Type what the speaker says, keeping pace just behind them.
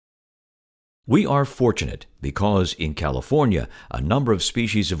We are fortunate because in California, a number of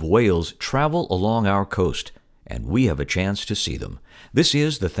species of whales travel along our coast, and we have a chance to see them. This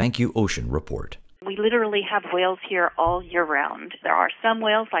is the Thank You Ocean Report. We literally have whales here all year round. There are some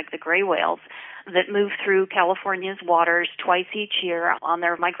whales, like the gray whales, that move through California's waters twice each year on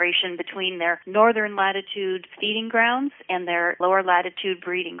their migration between their northern latitude feeding grounds and their lower latitude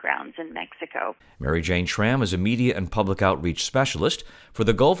breeding grounds in Mexico. Mary Jane Schramm is a media and public outreach specialist for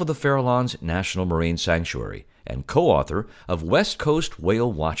the Gulf of the Farallones National Marine Sanctuary and co-author of West Coast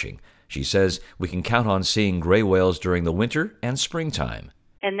Whale Watching. She says we can count on seeing gray whales during the winter and springtime.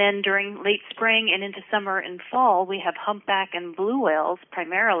 And then during late spring and into summer and fall, we have humpback and blue whales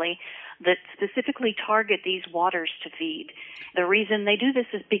primarily that specifically target these waters to feed. The reason they do this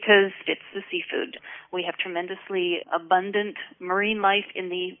is because it's the seafood. We have tremendously abundant marine life in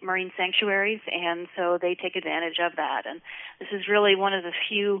the marine sanctuaries, and so they take advantage of that. And this is really one of the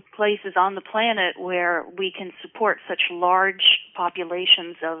few places on the planet where we can support such large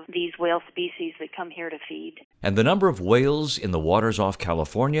populations of these whale species that come here to feed. And the number of whales in the waters off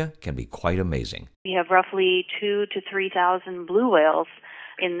California can be quite amazing. We have roughly 2,000 to 3,000 blue whales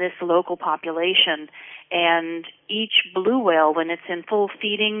in this local population, and each blue whale, when it's in full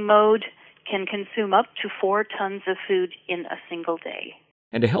feeding mode, can consume up to 4 tons of food in a single day.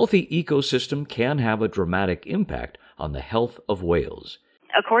 And a healthy ecosystem can have a dramatic impact on the health of whales.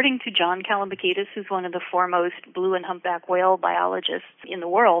 According to John Calambakidis, who's one of the foremost blue and humpback whale biologists in the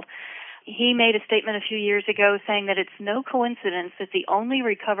world, he made a statement a few years ago saying that it's no coincidence that the only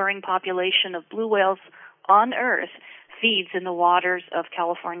recovering population of blue whales on Earth feeds in the waters of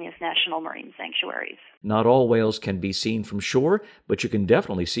California's national marine sanctuaries. Not all whales can be seen from shore, but you can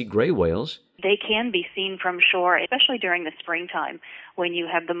definitely see gray whales. They can be seen from shore, especially during the springtime when you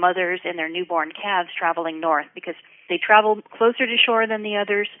have the mothers and their newborn calves traveling north, because they travel closer to shore than the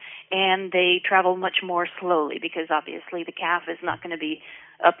others, and they travel much more slowly because obviously the calf is not going to be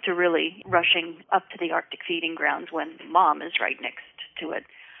up to really rushing up to the Arctic feeding grounds when mom is right next to it.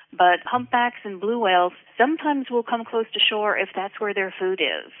 But humpbacks and blue whales sometimes will come close to shore if that's where their food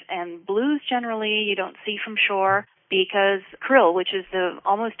is. And blues generally you don't see from shore because krill, which is the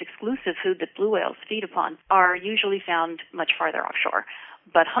almost exclusive food that blue whales feed upon, are usually found much farther offshore.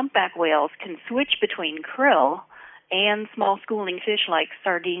 But humpback whales can switch between krill and small schooling fish like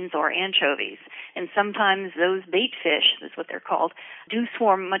sardines or anchovies. And sometimes those bait fish, that's what they're called, do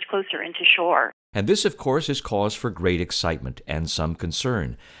swarm much closer into shore. And this, of course, is cause for great excitement and some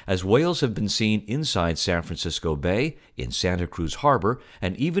concern, as whales have been seen inside San Francisco Bay, in Santa Cruz Harbor,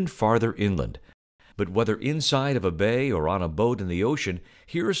 and even farther inland. But whether inside of a bay or on a boat in the ocean,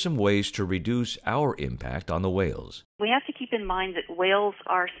 here are some ways to reduce our impact on the whales. We have to keep in mind that whales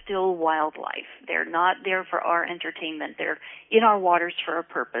are still wildlife. They're not there for our entertainment. They're in our waters for a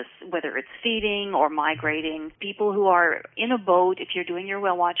purpose, whether it's feeding or migrating. People who are in a boat, if you're doing your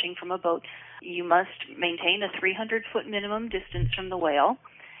whale watching from a boat, you must maintain a 300-foot minimum distance from the whale,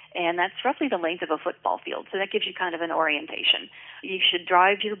 and that's roughly the length of a football field, so that gives you kind of an orientation. You should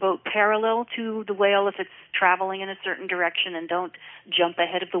drive your boat parallel to the whale if it's traveling in a certain direction, and don't jump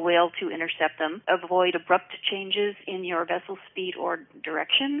ahead of the whale to intercept them. Avoid abrupt changes in your vessel's speed or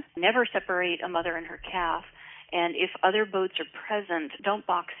direction. Never separate a mother and her calf. And if other boats are present, don't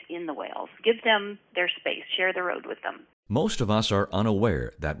box in the whales. Give them their space. Share the road with them. Most of us are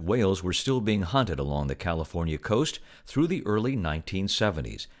unaware that whales were still being hunted along the California coast through the early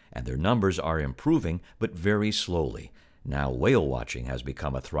 1970s, and their numbers are improving, but very slowly. Now whale watching has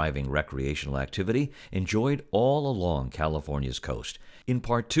become a thriving recreational activity enjoyed all along California's coast. In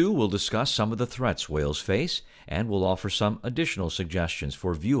Part 2, we'll discuss some of the threats whales face, and we'll offer some additional suggestions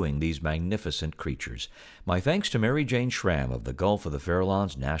for viewing these magnificent creatures. My thanks to Mary Jane Schramm of the Gulf of the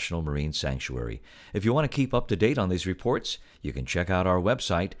Farallones National Marine Sanctuary. If you want to keep up to date on these reports, you can check out our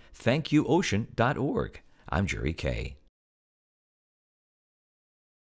website, thankyouocean.org. I'm Jerry Kay.